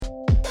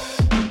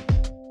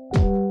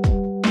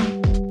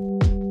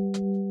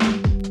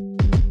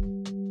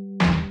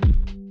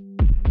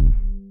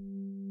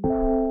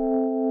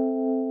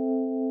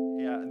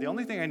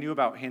knew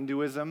about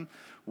Hinduism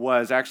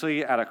was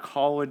actually at a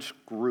college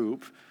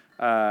group.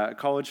 It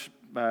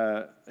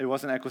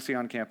wasn't Ecclesia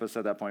on campus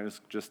at that point. It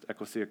was just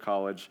Ecclesia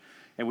College.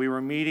 And we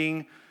were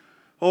meeting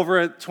over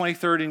at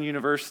 23rd and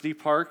University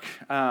Park,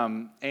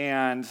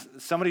 and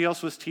somebody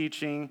else was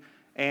teaching,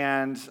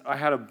 and I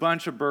had a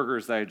bunch of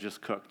burgers that I had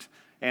just cooked.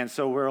 And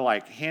so we're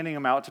like handing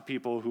them out to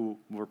people who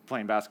were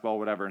playing basketball or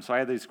whatever. And so I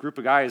had this group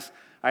of guys.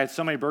 I had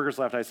so many burgers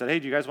left. I said, hey,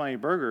 do you guys want any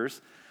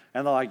burgers?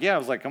 And they're like, yeah. I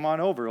was like, come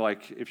on over.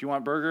 Like, if you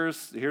want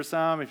burgers, here's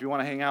some. If you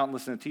want to hang out and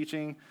listen to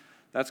teaching,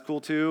 that's cool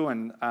too.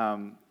 And,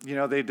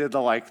 they did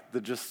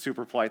the just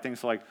super polite thing.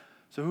 So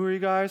so who are you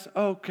guys?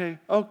 Oh, okay.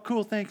 Oh,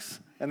 cool, thanks.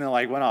 And then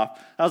went off.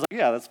 I was like,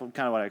 yeah, that's kind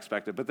of what I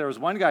expected. But there was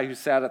one guy who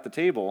sat at the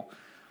table,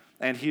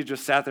 and he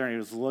just sat there and he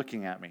was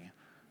looking at me.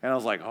 And I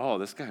was like, oh,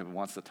 this guy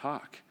wants to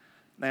talk.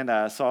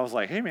 And so I was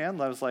like, hey, man,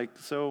 I was like,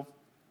 so,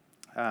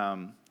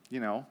 I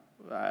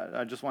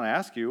just want to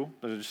ask you,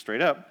 but just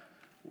straight up,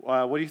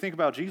 what do you think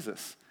about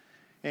Jesus?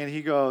 And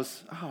he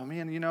goes, oh,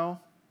 man,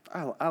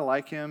 I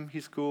like him.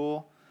 He's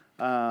cool.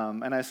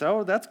 And I said,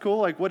 oh, that's cool.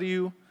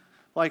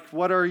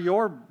 What are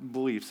your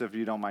beliefs, if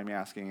you don't mind me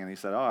asking? And he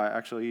said, oh, I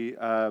actually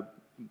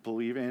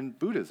believe in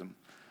Buddhism.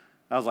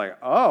 I was like,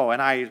 oh,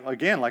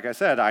 and like I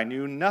said, I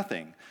knew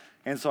nothing.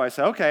 And so I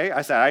said, okay.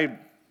 I said,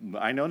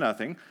 I know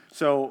nothing.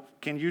 So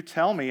can you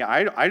tell me,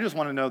 I just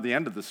want to know the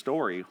end of the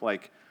story.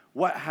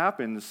 What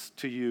happens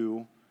to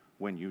you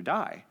when you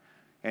die?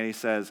 And he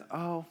says,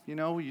 oh,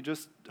 you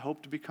just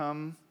hope to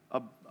become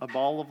a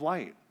ball of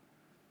light.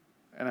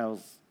 And I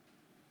was,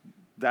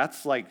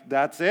 that's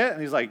it?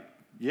 And he's like,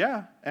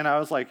 yeah. And I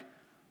was like,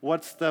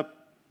 what's the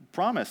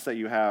promise that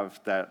you have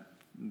that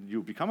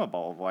you become a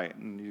ball of light?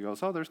 And he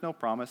goes, oh, there's no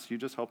promise. You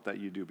just hope that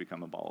you do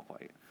become a ball of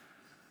light.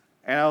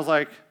 And I was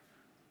like,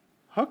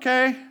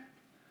 okay,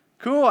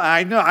 cool.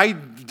 I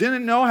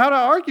didn't know how to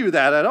argue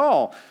that at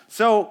all.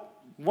 So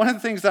one of the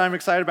things that I'm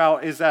excited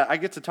about is that I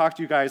get to talk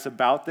to you guys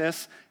about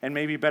this and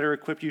maybe better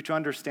equip you to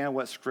understand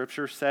what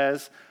Scripture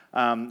says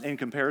in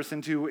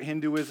comparison to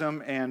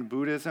Hinduism and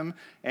Buddhism,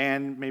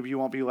 and maybe you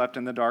won't be left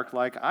in the dark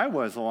like I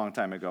was a long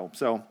time ago.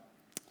 So,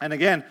 and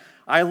again,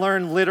 I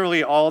learned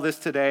literally all this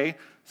today,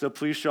 so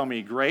please show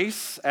me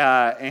grace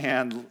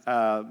and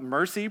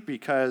mercy,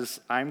 because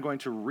I'm going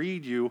to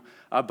read you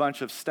a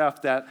bunch of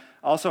stuff that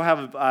also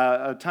have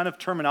a ton of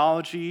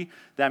terminology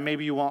that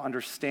maybe you won't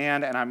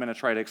understand, and I'm going to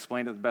try to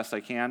explain it the best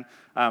I can,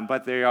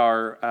 but they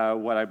are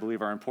what I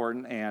believe are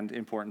important and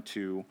important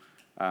to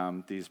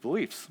these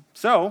beliefs.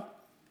 So,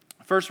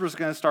 first we're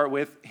going to start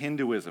with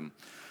Hinduism.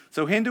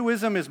 So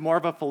Hinduism is more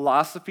of a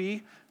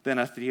philosophy than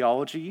a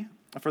theology,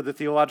 for the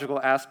theological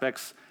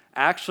aspects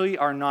actually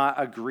are not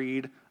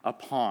agreed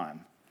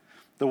upon.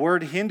 The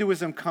word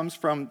Hinduism comes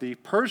from the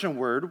Persian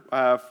word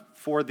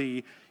for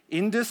the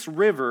Indus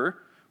River,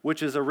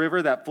 which is a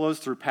river that flows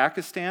through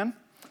Pakistan.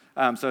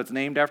 So it's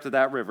named after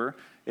that river.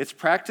 It's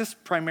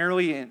practiced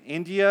primarily in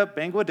India,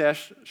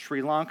 Bangladesh,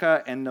 Sri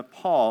Lanka, and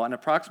Nepal, and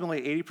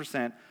approximately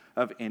 80%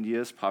 of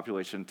India's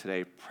population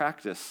today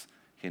practice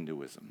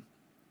Hinduism.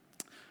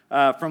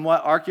 From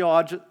what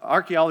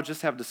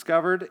archaeologists have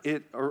discovered,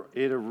 it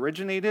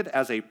originated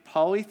as a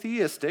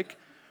polytheistic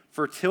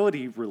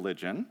fertility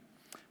religion,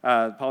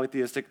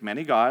 polytheistic,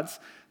 many gods,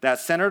 that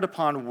centered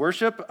upon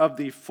worship of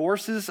the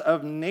forces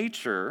of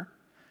nature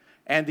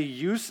and the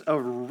use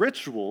of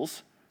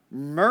rituals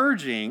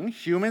merging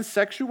human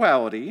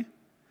sexuality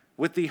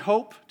with the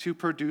hope to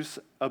produce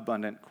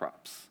abundant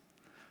crops.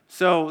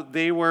 So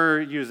they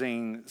were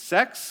using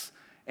sex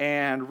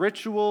and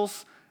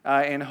rituals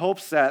in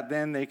hopes that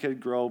then they could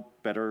grow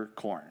better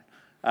corn.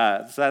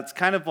 So that's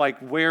kind of like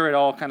where it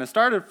all kind of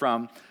started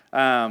from.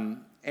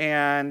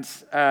 And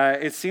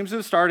it seems to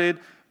have started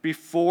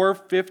before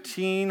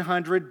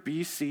 1500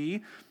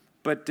 BC,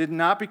 but did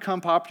not become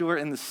popular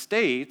in the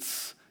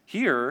States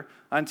here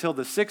until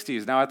the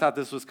 60s. Now, I thought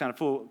this was kind of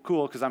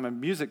cool because I'm a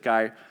music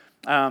guy.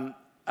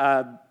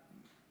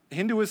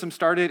 Hinduism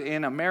started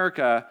in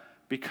America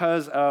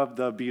because of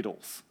the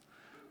Beatles.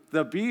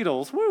 The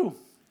Beatles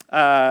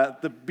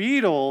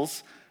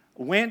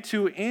went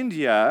to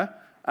India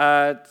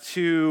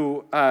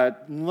to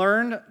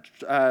learn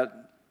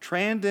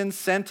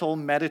transcendental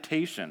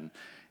meditation.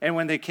 And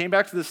when they came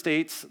back to the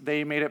States,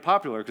 they made it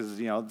popular because,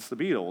 it's the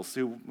Beatles.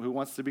 Who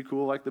wants to be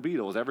cool like the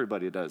Beatles?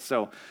 Everybody does.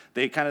 So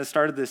they kind of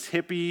started this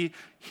hippie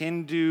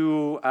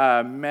Hindu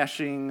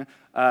meshing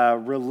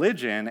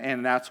religion,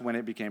 and that's when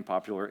it became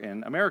popular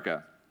in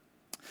America.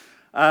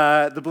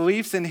 The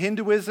beliefs in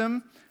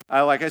Hinduism,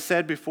 like I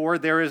said before,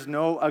 there is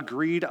no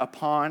agreed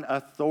upon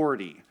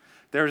authority.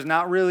 There's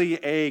not really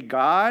a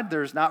God.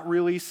 There's not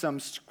really some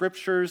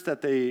scriptures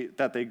that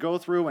they go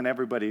through and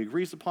everybody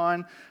agrees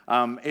upon.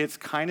 It's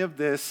kind of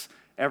this,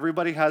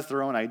 everybody has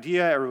their own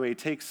idea. Everybody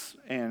takes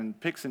and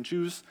picks and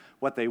chooses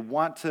what they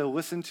want to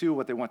listen to,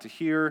 what they want to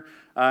hear,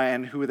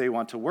 and who they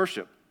want to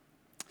worship.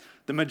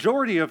 The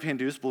majority of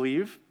Hindus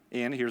believe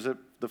in, here's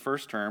the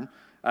first term,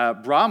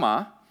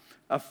 Brahma,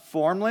 a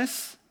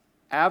formless,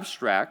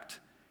 abstract,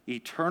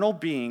 eternal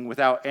being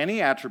without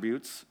any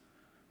attributes,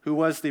 who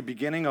was the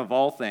beginning of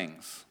all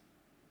things.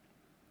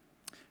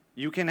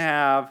 You can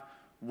have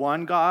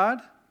one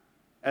God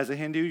as a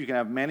Hindu, you can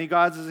have many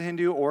gods as a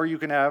Hindu, or you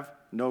can have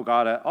no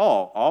God at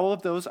all. All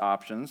of those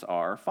options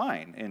are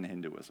fine in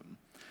Hinduism.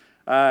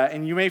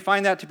 And you may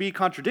find that to be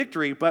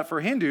contradictory, but for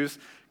Hindus,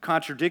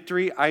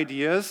 contradictory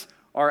ideas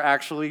are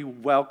actually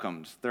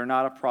welcomed. They're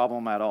not a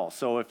problem at all.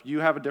 So if you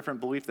have a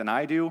different belief than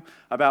I do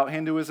about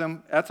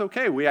Hinduism, that's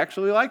okay. We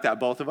actually like that.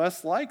 Both of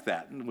us like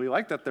that. And we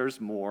like that there's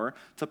more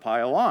to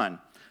pile on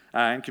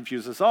and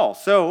confuse us all.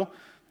 So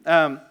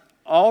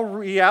all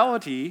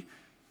reality,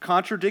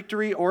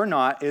 contradictory or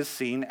not, is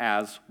seen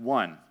as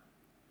one.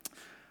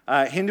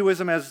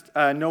 Hinduism has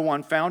no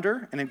one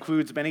founder and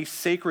includes many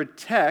sacred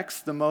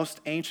texts, the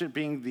most ancient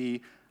being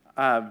the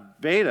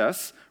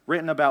Vedas,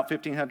 written about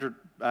 1500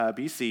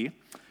 BC.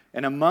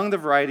 And among the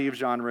variety of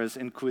genres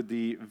include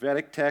the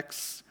Vedic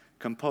texts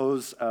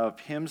composed of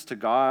hymns to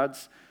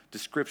gods,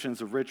 descriptions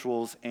of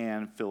rituals,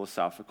 and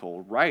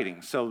philosophical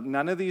writings. So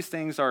none of these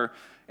things are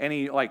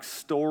any like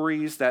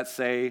stories that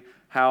say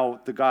how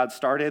the gods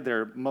started.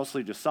 They're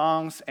mostly just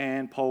songs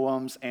and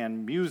poems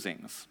and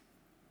musings.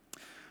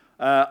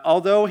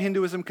 Although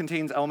Hinduism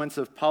contains elements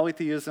of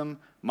polytheism,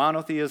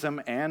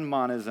 monotheism, and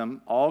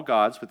monism, all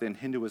gods within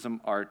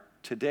Hinduism are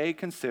today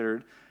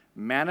considered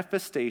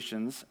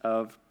manifestations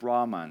of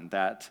Brahman.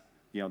 That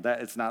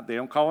it's not, they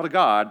don't call it a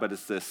god, but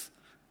it's this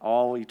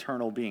all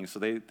eternal being. So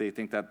they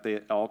think that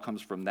it all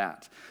comes from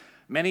that.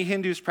 Many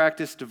Hindus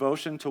practice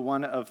devotion to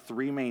one of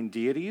three main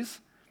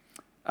deities: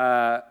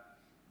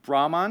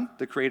 Brahman,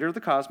 the creator of the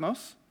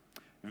cosmos;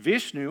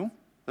 Vishnu,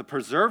 the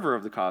preserver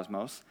of the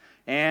cosmos;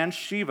 and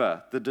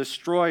Shiva, the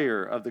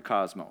destroyer of the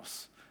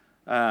cosmos.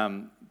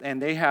 And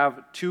they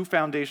have two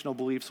foundational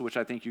beliefs, which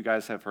I think you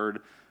guys have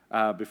heard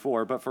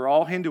before. But for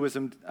all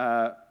Hinduism,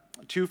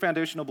 two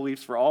foundational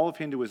beliefs for all of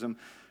Hinduism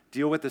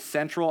deal with the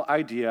central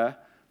idea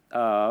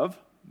of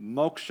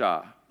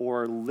moksha,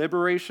 or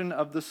liberation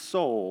of the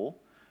soul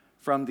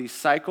from the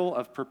cycle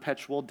of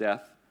perpetual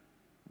death,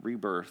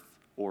 rebirth,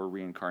 or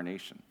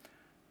reincarnation.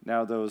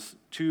 Now, those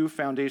two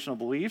foundational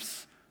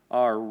beliefs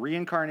are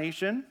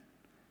reincarnation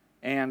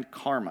and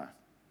karma.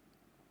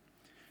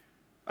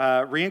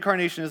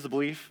 Reincarnation is the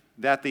belief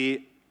that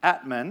the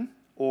Atman,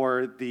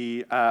 or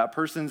the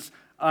person's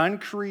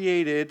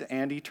uncreated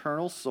and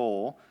eternal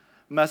soul,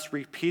 must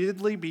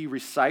repeatedly be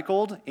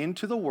recycled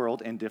into the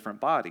world in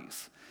different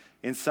bodies.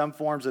 In some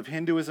forms of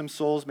Hinduism,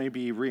 souls may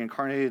be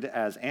reincarnated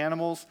as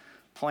animals,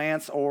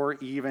 plants, or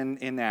even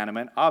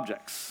inanimate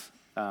objects.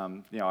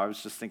 I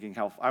was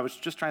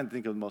just trying to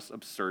think of the most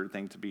absurd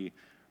thing to be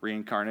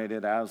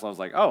reincarnated as. I was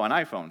like, oh, an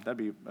iPhone. That'd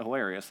be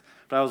hilarious.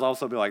 But I was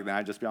also be like,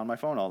 I'd just be on my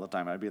phone all the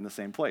time. I'd be in the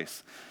same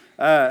place.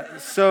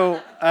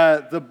 So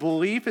the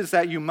belief is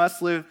that you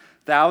must live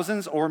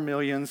thousands or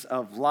millions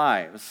of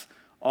lives,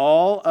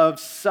 all of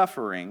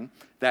suffering,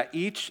 that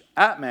each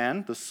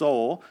Atman, the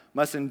soul,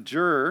 must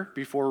endure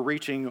before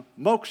reaching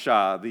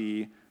moksha,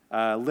 the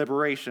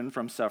liberation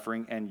from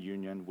suffering and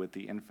union with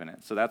the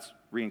infinite. So that's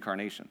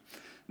reincarnation.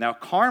 Now,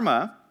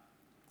 karma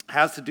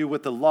has to do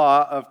with the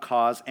law of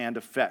cause and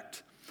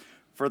effect.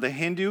 For the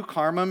Hindu,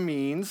 karma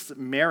means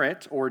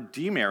merit or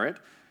demerit,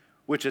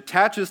 which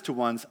attaches to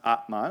one's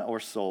Atman, or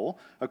soul,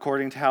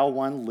 according to how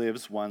one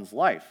lives one's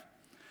life.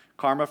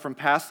 Karma from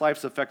past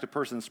lives affect a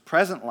person's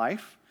present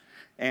life,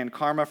 and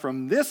karma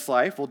from this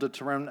life will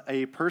determine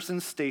a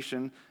person's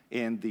station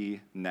in the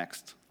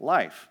next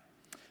life.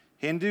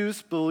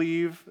 Hindus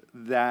believe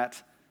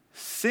that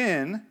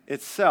sin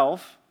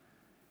itself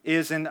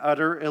is an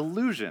utter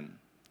illusion,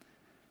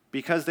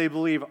 because they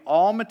believe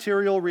all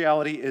material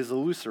reality is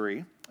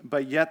illusory,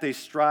 but yet they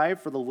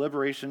strive for the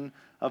liberation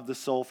of the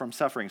soul from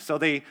suffering. So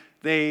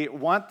they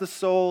want the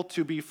soul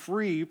to be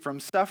free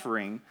from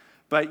suffering,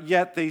 but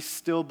yet they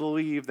still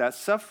believe that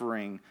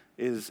suffering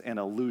is an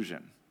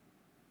illusion.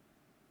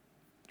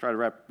 Try to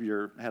wrap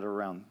your head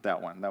around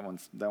that one. That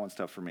one's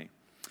tough for me.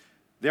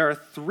 There are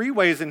three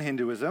ways in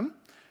Hinduism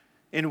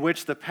in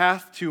which the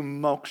path to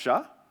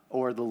moksha,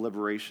 or the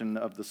liberation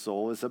of the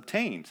soul, is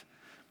obtained.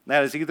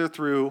 That is either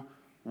through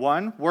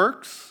 1,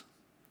 works,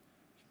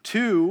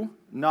 2,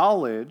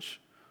 knowledge,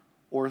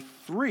 or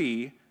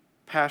 3,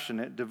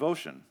 passionate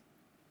devotion.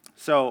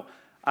 So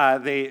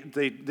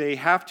they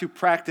have to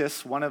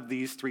practice one of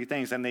these 3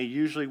 things, and they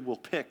usually will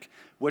pick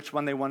which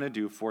one they want to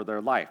do for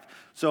their life.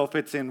 So if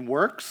it's in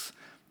works,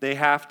 they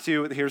have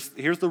to,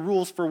 here's the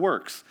rules for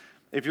works.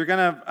 If you're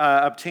going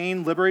to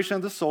obtain liberation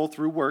of the soul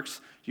through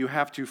works, you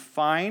have to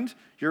find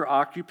your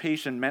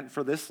occupation meant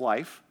for this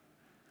life.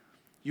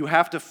 You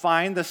have to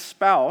find the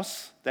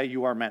spouse that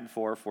you are meant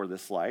for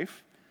this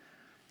life.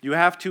 You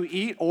have to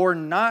eat or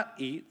not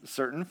eat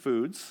certain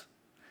foods.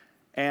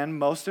 And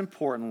most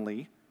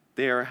importantly,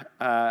 they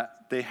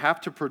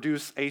have to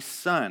produce a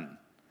son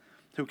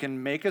who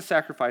can make a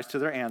sacrifice to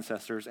their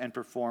ancestors and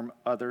perform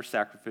other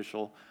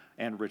sacrificial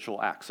and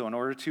ritual acts. So in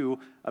order to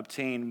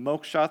obtain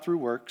moksha through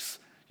works,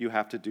 you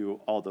have to do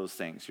all those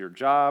things. Your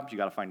job, you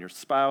got to find your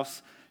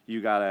spouse,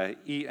 you got to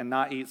eat and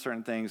not eat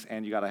certain things,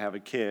 and you got to have a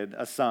kid,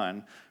 a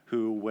son,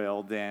 who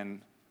will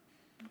then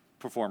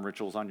perform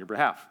rituals on your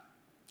behalf.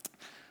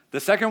 The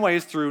second way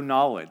is through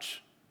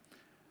knowledge.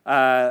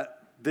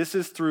 This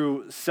is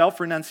through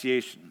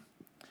self-renunciation.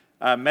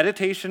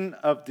 Meditation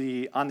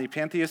on the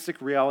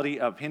pantheistic reality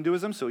of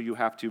Hinduism, so you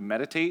have to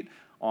meditate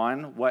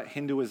on what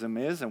Hinduism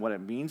is and what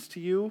it means to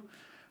you.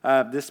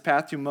 This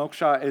path to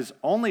moksha is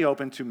only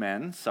open to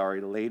men.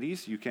 Sorry,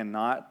 ladies, you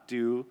cannot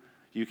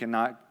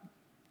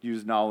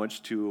use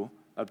knowledge to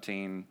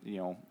obtain,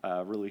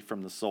 relief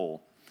from the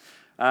soul.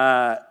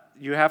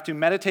 You have to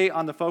meditate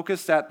on the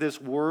focus that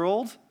this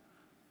world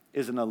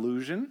is an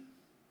illusion,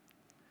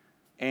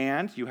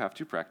 and you have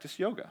to practice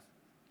yoga,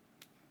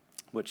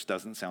 which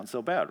doesn't sound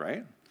so bad,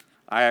 right?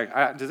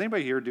 Does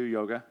anybody here do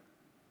yoga?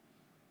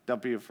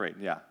 Don't be afraid.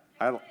 Yeah,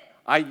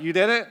 you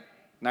did it?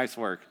 Nice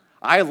work.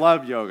 I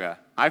love yoga.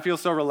 I feel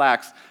so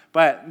relaxed.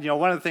 But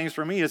one of the things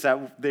for me is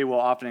that they will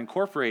often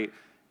incorporate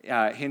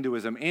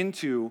Hinduism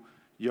into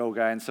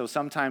yoga, and so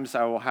sometimes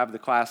I will have the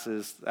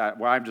classes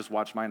where I just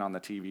watch mine on the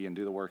TV and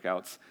do the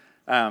workouts.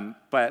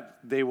 But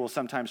they will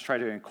sometimes try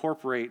to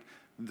incorporate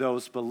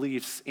those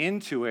beliefs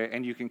into it,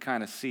 and you can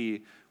kind of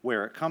see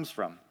where it comes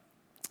from.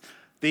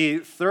 The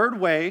third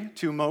way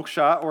to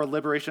moksha, or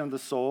liberation of the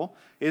soul,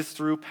 is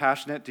through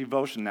passionate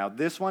devotion. Now,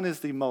 this one is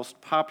the most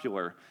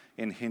popular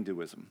in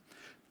Hinduism.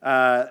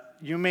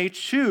 You may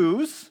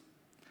choose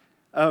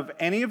of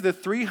any of the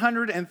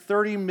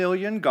 330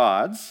 million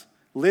gods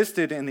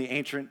listed in the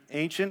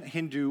ancient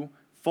Hindu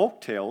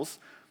folk tales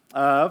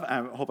of,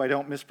 I hope I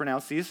don't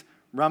mispronounce these,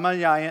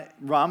 Ramayana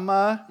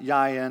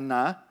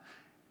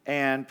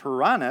and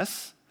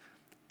Puranas.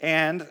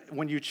 And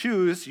when you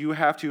choose, you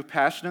have to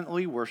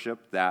passionately worship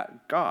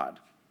that god.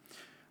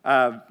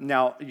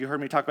 Now, you heard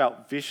me talk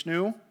about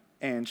Vishnu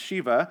and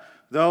Shiva.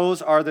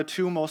 Those are the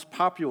two most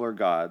popular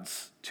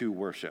gods to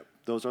worship.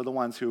 Those are the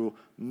ones who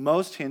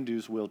most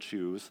Hindus will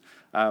choose,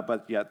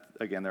 but yet,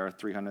 again, there are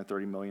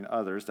 330 million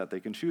others that they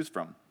can choose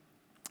from.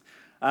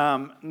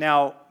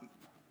 Now,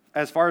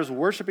 as far as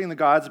worshiping the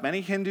gods,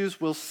 many Hindus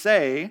will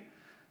say,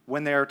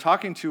 when they're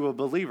talking to a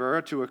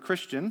believer, to a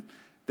Christian,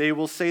 they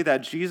will say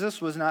that Jesus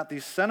was not the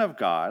Son of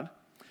God,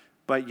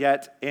 but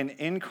yet an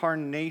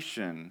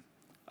incarnation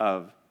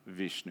of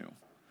Vishnu.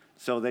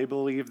 So they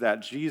believe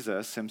that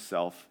Jesus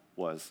himself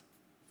was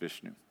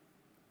Vishnu.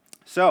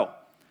 So,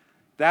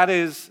 that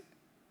is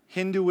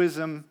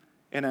Hinduism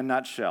in a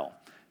nutshell.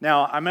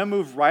 Now, I'm going to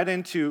move right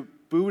into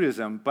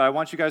Buddhism, but I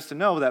want you guys to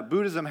know that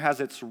Buddhism has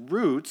its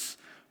roots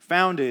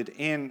founded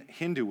in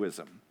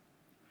Hinduism.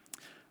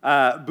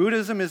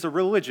 Buddhism is a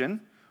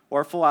religion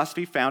or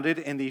philosophy founded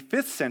in the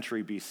 5th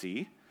century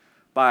BC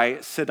by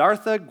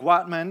Siddhartha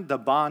Gautama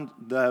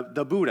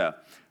the Buddha,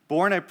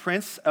 born a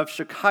prince of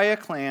Shakya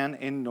clan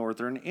in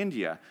northern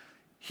India.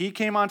 He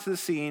came onto the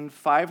scene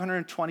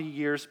 520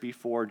 years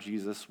before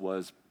Jesus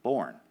was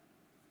born.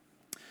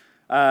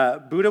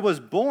 Buddha was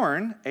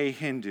born a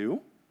Hindu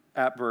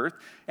at birth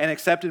and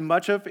accepted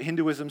much of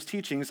Hinduism's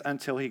teachings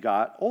until he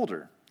got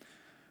older.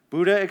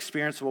 Buddha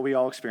experienced what we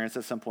all experience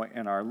at some point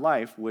in our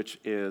life, which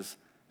is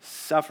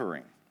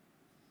suffering.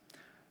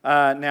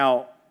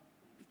 Now,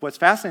 what's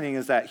fascinating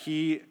is that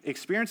he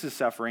experiences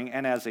suffering,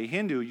 and as a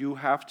Hindu, you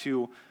have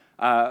to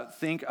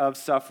think of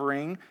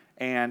suffering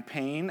and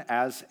pain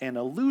as an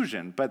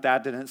illusion, but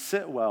that didn't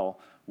sit well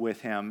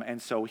with him,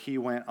 and so he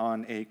went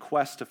on a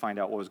quest to find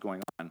out what was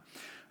going on.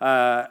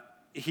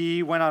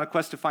 He went on a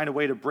quest to find a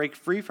way to break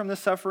free from the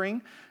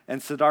suffering,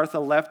 and Siddhartha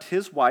left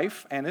his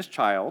wife and his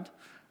child,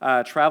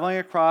 traveling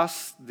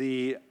across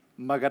the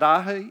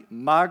Magadha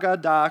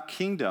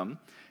kingdom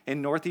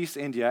in northeast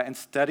India and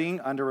studying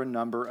under a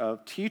number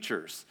of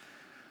teachers.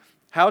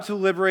 How to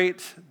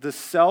liberate the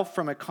self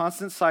from a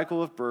constant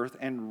cycle of birth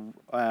and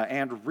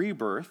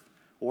rebirth,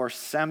 or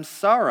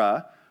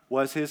samsara,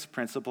 was his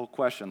principal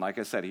question. Like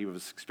I said, he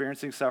was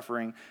experiencing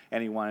suffering,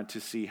 and he wanted to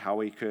see how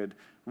he could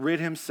rid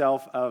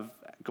himself of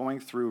going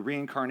through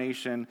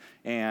reincarnation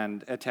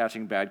and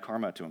attaching bad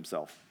karma to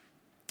himself.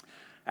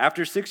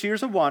 After 6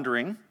 years of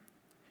wandering,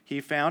 he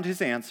found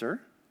his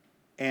answer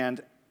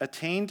and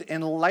attained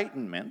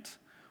enlightenment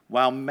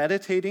while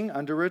meditating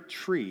under a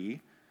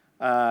tree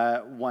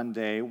one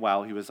day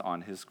while he was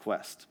on his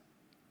quest.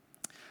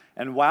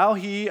 And while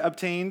he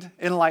obtained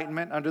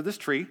enlightenment under this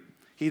tree,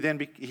 he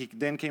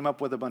then came up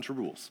with a bunch of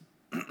rules.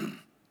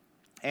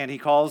 And he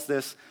calls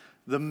this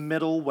the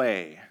middle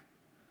way.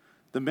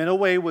 The middle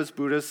way was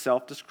Buddha's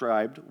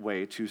self-described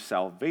way to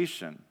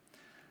salvation.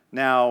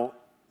 Now,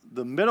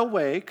 the middle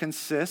way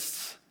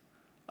consists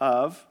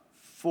of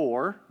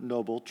 4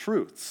 noble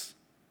truths.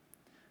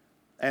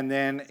 And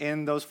then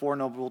in those 4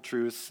 noble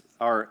truths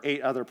are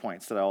 8 other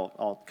points that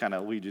I'll kind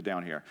of lead you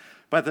down here.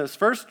 But this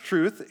first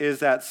truth is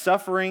that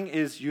suffering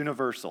is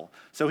universal.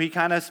 So he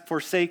kind of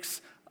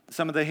forsakes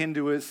some of the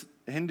Hindu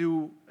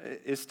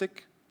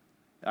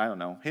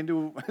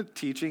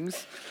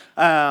teachings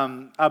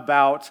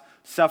about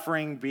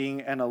suffering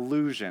being an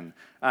illusion.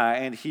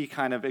 And he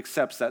kind of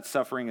accepts that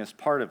suffering as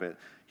part of it.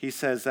 He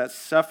says that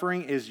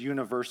suffering is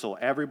universal.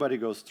 Everybody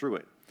goes through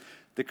it.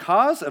 The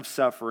cause of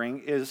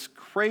suffering is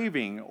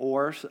craving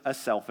or a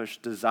selfish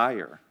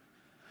desire.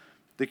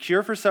 The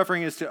cure for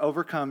suffering is to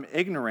overcome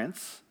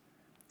ignorance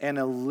and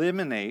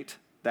eliminate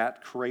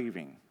that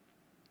craving.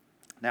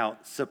 Now,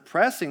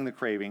 suppressing the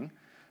craving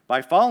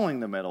by following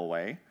the middle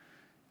way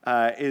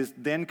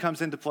then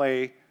comes into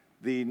play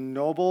the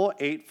Noble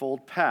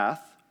Eightfold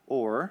Path,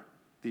 or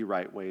the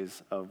right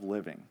ways of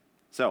living.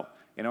 So,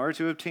 in order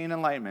to obtain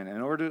enlightenment,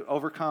 in order to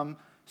overcome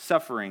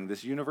suffering,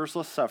 this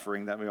universal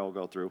suffering that we all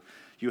go through,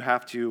 you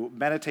have to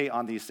meditate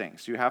on these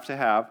things. You have to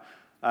have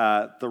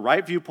the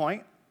right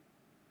viewpoint,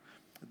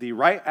 the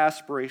right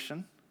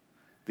aspiration,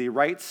 the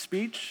right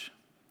speech,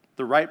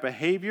 the right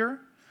behavior,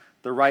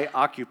 the right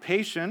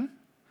occupation,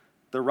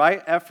 the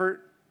right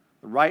effort,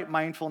 the right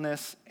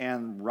mindfulness,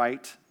 and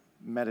right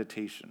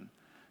meditation.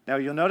 Now,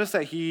 you'll notice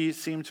that he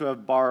seemed to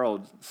have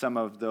borrowed some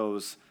of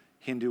those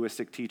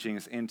Hinduistic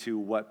teachings into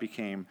what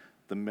became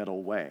the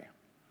middle way.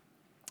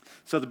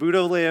 So the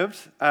Buddha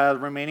lived the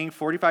remaining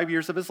 45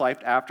 years of his life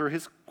after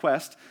his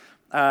quest,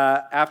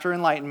 after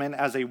enlightenment,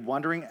 as a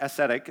wandering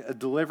ascetic,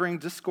 delivering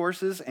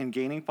discourses and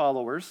gaining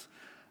followers.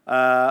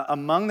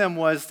 Among them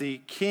was the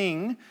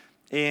king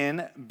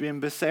in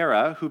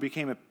Bimbisara, who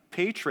became a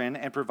patron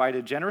and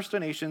provided generous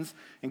donations,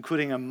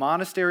 including a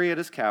monastery at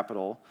his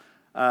capital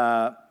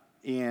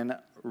in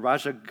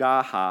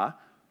Rajagaha,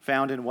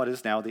 found in what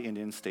is now the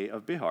Indian state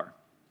of Bihar.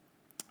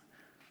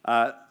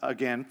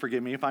 Again,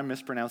 forgive me if I'm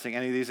mispronouncing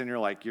any of these and you're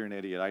like, you're an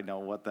idiot. I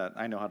know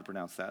how to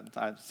pronounce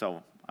that.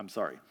 So I'm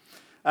sorry.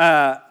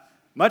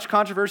 Much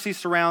controversy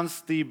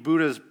surrounds the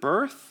Buddha's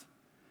birth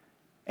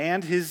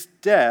and his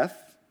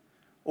death,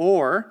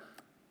 or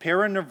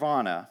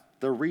parinirvana,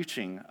 the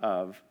reaching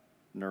of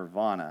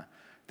nirvana.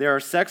 There are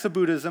sects of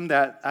Buddhism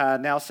that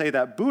now say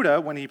that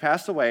Buddha, when he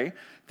passed away,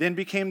 then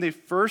became the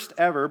first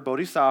ever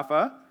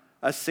bodhisattva,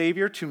 a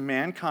savior to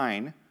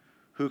mankind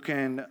who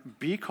can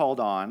be called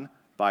on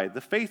by the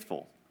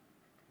faithful.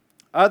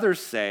 Others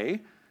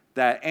say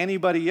that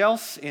anybody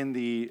else in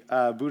the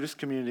Buddhist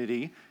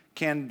community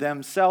can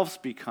themselves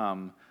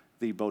become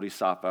the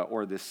bodhisattva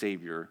or the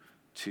savior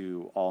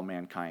to all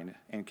mankind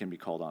and can be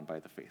called on by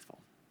the faithful.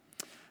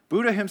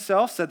 Buddha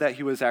himself said that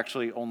he was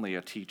actually only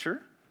a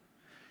teacher.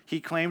 He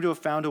claimed to have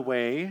found a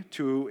way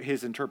to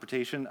his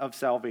interpretation of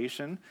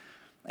salvation,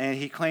 and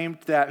he claimed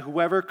that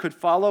whoever could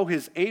follow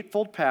his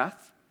eightfold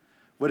path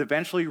would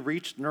eventually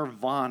reach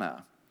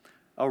nirvana,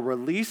 a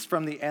release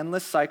from the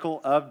endless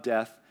cycle of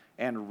death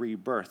and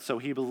rebirth. So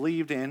he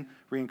believed in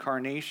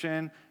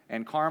reincarnation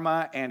and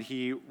karma, and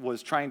he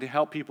was trying to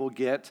help people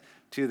get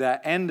to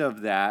the end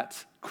of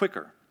that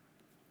quicker.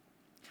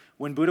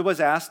 When Buddha was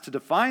asked to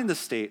define the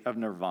state of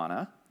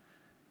nirvana,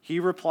 he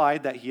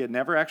replied that he had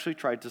never actually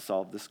tried to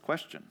solve this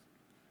question.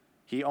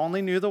 He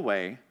only knew the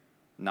way,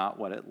 not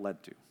what it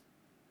led to.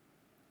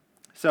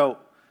 So,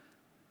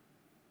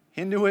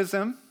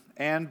 Hinduism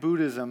and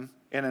Buddhism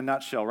in a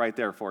nutshell right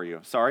there for you.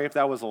 Sorry if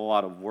that was a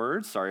lot of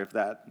words. Sorry if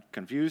that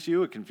confused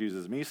you. It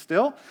confuses me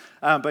still.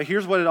 But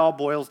here's what it all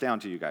boils down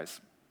to, you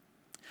guys.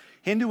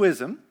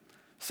 Hinduism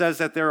says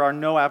that there are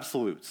no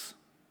absolutes.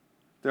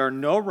 There are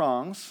no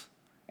wrongs,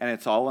 and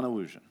it's all an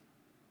illusion.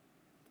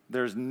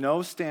 There's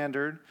no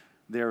standard.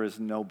 There is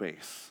no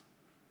base.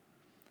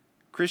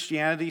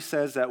 Christianity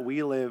says that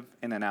we live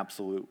in an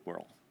absolute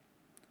world.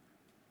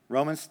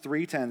 Romans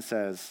 3:10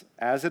 says,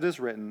 "As it is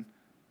written,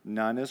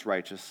 none is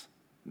righteous,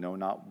 no,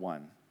 not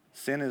one.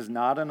 Sin is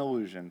not an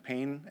illusion.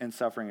 Pain and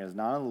suffering is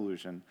not an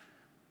illusion.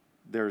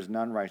 There is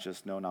none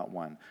righteous, no, not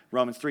one."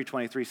 Romans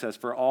 3:23 says,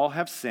 "For all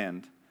have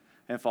sinned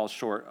and fall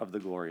short of the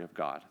glory of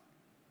God."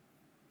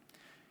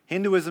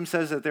 Hinduism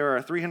says that there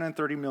are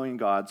 330 million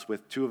gods,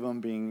 with 2 of them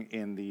being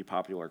in the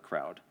popular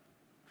crowd.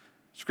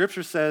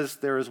 Scripture says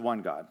there is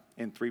one God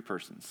in 3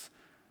 persons,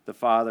 the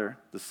Father,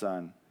 the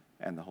Son,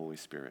 and the Holy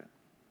Spirit.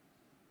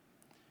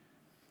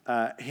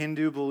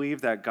 Hindu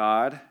believe that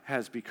God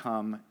has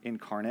become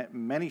incarnate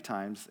many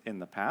times in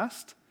the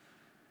past,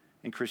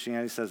 and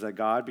Christianity says that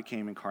God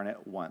became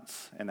incarnate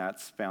once, and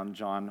that's found in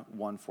John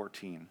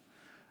 1:14.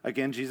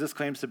 Again, Jesus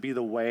claims to be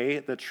the way,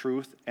 the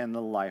truth, and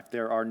the life.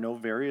 There are no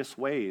various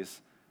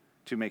ways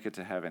to make it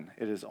to heaven.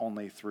 It is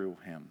only through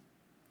him.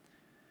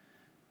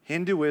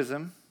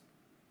 Hinduism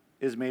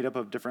is made up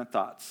of different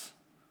thoughts,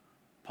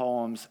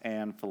 poems,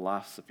 and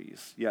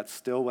philosophies, yet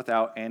still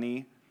without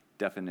any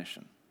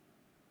definition.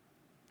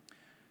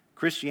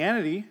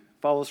 Christianity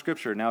follows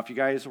Scripture. Now, if you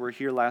guys were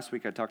here last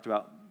week, I talked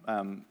about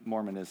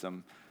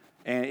Mormonism.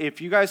 And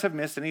if you guys have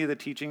missed any of the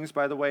teachings,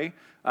 by the way,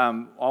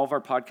 all of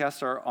our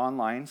podcasts are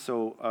online.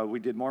 So we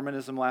did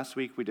Mormonism last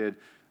week, we did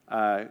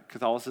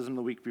Catholicism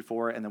the week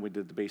before, and then we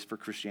did the base for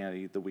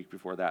Christianity the week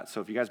before that.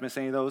 So if you guys missed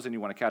any of those and you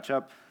want to catch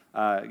up,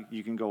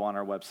 you can go on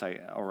our website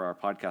or our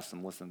podcast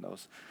and listen to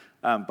those.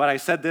 But I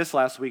said this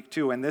last week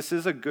too, and this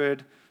is a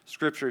good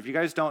scripture. If you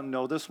guys don't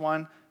know this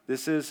one,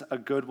 this is a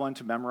good one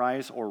to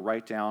memorize or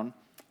write down,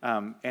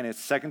 and it's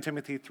 2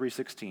 Timothy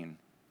 3:16.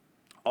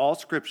 "All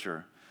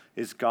scripture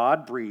is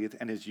God-breathed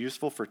and is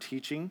useful for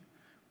teaching,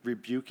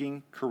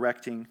 rebuking,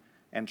 correcting,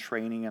 and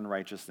training in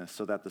righteousness,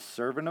 so that the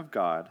servant of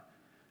God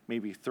may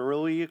be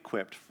thoroughly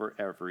equipped for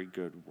every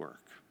good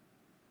work."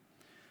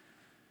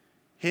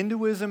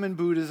 Hinduism and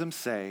Buddhism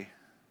say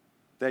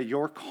that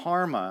your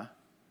karma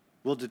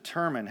will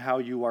determine how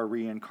you are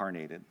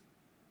reincarnated.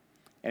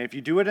 And if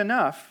you do it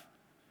enough,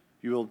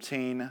 you will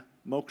obtain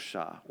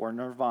moksha, or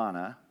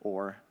nirvana,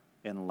 or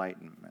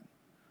enlightenment.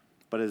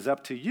 But it is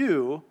up to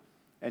you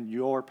and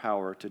your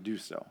power to do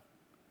so.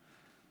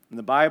 And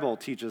the Bible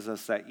teaches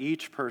us that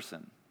each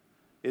person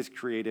is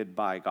created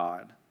by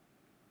God.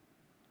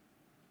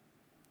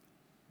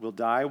 We'll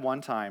die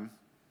one time,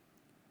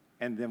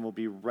 and then we'll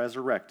be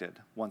resurrected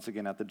once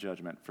again at the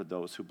judgment for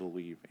those who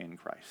believe in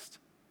Christ.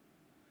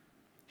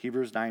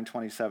 Hebrews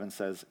 9:27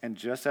 says, "And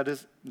just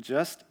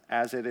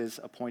as it is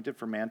appointed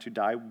for man to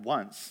die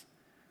once,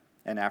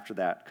 and after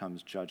that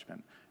comes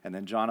judgment." And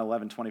then John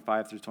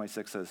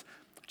 11:25-26 says,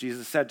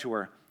 Jesus said to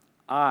her,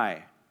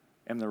 "I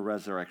am the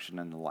resurrection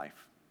and the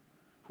life.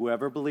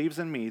 Whoever believes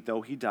in me,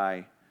 though he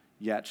die,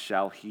 yet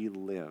shall he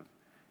live.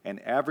 And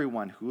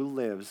everyone who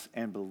lives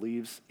and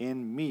believes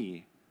in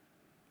me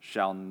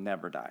shall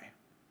never die."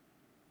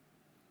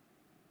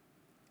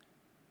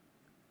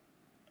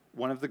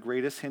 One of the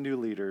greatest Hindu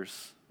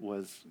leaders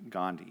was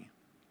Gandhi.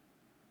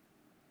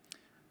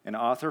 And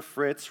author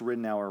Fritz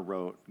Ridnour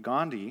wrote,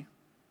 "Gandhi,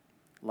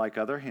 like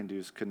other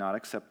Hindus, could not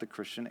accept the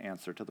Christian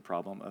answer to the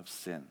problem of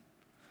sin.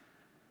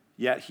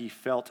 Yet he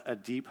felt a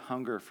deep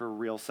hunger for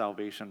real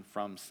salvation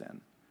from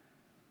sin.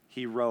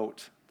 He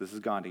wrote," this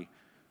is Gandhi,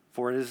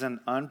 "For it is an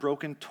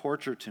unbroken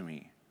torture to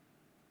me."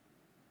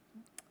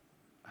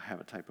 I have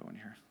a typo in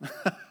here.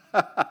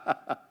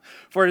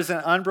 "For it is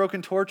an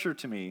unbroken torture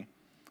to me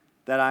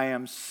that I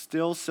am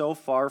still so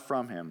far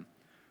from him,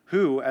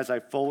 who, as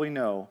I fully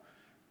know,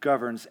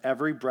 governs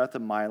every breath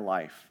of my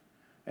life,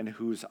 and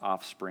whose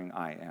offspring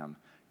I am."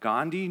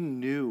 Gandhi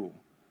knew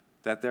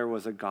that there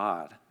was a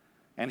God,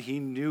 and he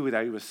knew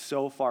that he was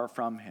so far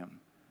from him,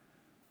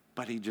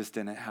 but he just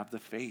didn't have the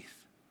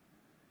faith.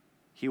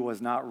 He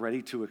was not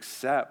ready to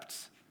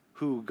accept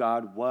who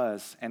God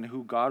was and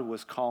who God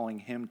was calling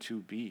him to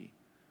be.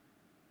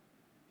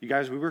 You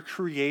guys, we were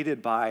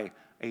created by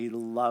a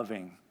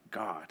loving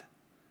God.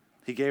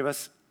 He gave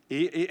us,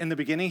 in the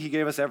beginning, he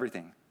gave us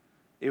everything.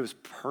 It was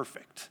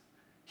perfect.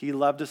 He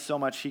loved us so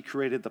much, he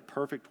created the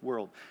perfect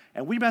world.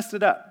 And we messed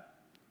it up.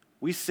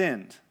 We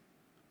sinned.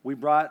 We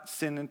brought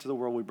sin into the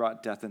world. We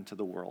brought death into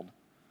the world.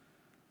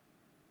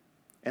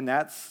 And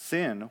that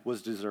sin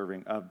was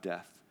deserving of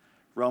death.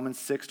 Romans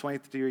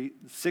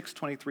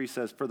 6:23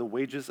 says, "For the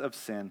wages of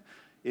sin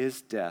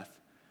is death,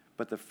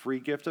 but the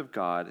free gift of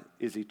God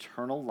is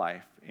eternal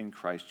life in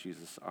Christ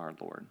Jesus our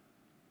Lord."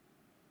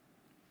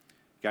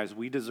 Guys,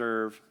 we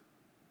deserve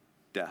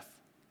death,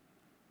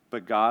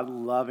 but God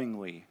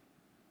lovingly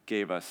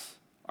gave us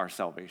our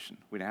salvation.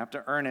 We didn't have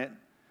to earn it.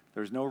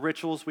 There's no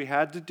rituals we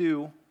had to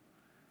do.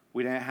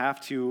 We didn't have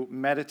to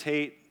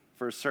meditate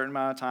for a certain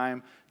amount of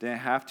time. Didn't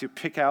have to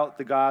pick out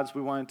the gods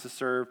we wanted to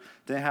serve.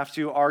 Didn't have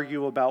to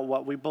argue about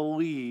what we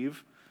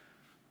believe.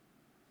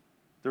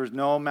 There was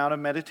no amount of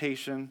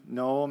meditation,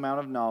 no amount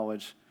of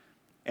knowledge,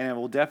 and it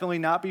will definitely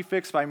not be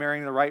fixed by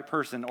marrying the right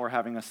person or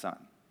having a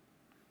son.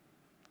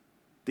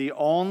 The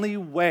only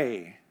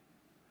way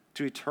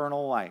to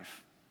eternal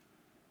life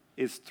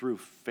is through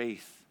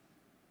faith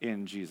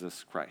in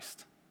Jesus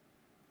Christ.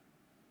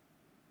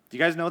 Do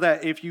you guys know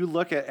that if you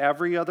look at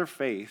every other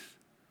faith,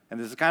 and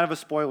this is kind of a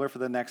spoiler for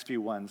the next few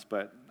ones,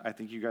 but I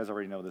think you guys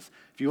already know this.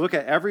 If you look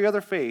at every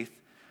other faith,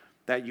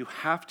 that you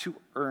have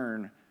to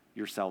earn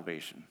your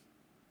salvation.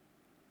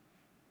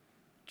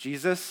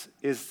 Jesus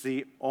is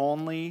the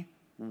only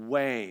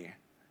way.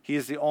 He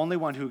is the only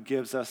one who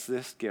gives us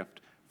this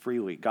gift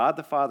freely. God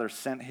the Father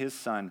sent his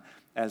Son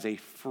as a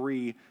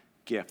free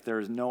gift. There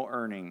is no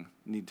earning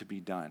need to be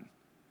done.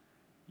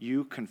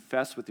 You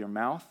confess with your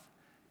mouth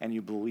and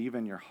you believe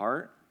in your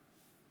heart,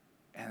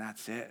 and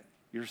that's it.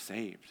 You're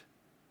saved.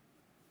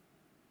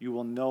 You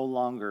will no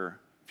longer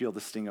feel the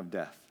sting of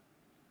death.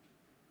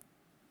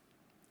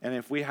 And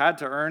if we had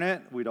to earn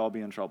it, we'd all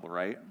be in trouble,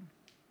 right?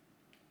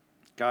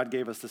 God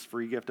gave us this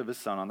free gift of his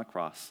Son on the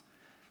cross,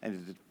 and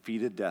it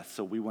defeated death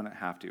so we wouldn't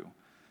have to,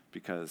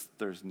 because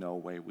there's no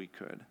way we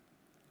could.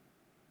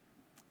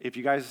 If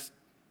you guys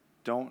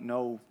don't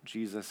know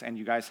Jesus and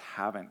you guys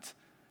haven't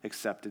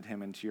accepted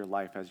him into your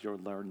life as your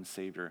Lord and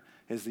Savior,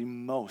 it is the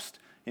most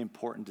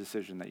important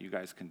decision that you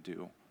guys can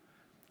do.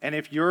 And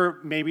if you're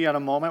maybe at a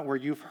moment where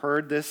you've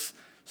heard this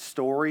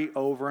story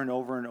over and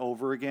over and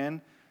over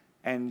again,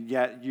 and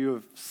yet you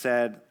have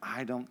said,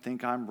 "I don't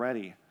think I'm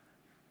ready,"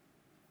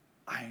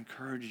 I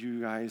encourage you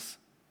guys,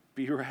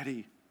 be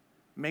ready.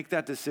 Make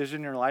that decision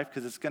in your life,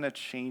 because it's going to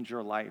change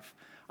your life.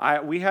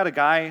 We had a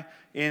guy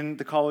in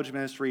the college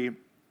ministry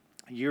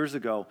years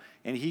ago,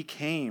 and he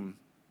came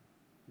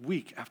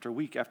week after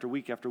week after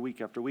week after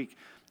week after week.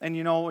 And,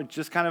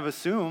 just kind of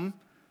assume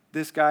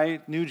this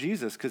guy knew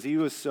Jesus because he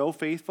was so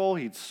faithful.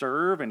 He'd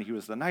serve, and he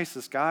was the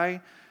nicest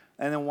guy.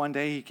 And then one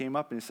day he came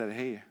up and he said,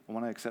 "Hey, I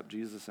want to accept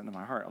Jesus into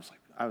my heart."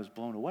 I was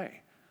blown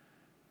away,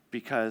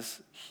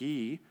 because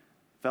he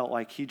felt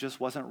like he just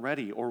wasn't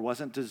ready or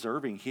wasn't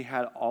deserving. He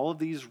had all of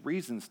these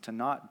reasons to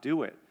not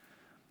do it.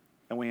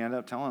 And we ended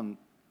up telling him,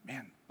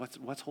 "Man,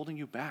 what's holding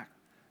you back?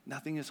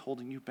 Nothing is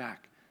holding you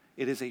back.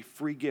 It is a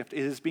free gift. It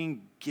is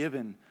being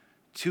given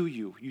to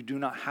you. You do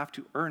not have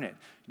to earn it.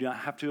 You do not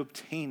have to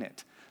obtain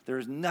it. There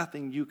is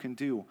nothing you can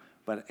do,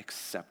 but but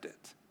accept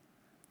it.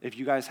 If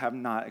you guys have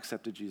not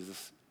accepted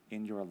Jesus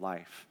in your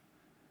life,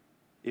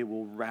 it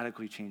will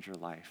radically change your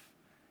life,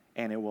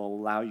 and it will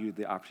allow you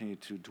the opportunity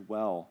to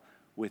dwell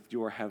with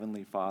your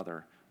heavenly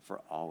Father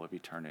for all of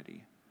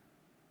eternity.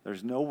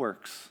 There's no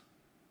works,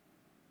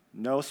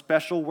 no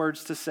special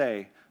words to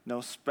say,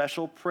 no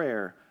special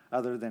prayer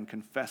other than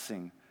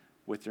confessing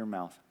with your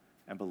mouth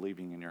and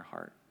believing in your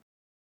heart.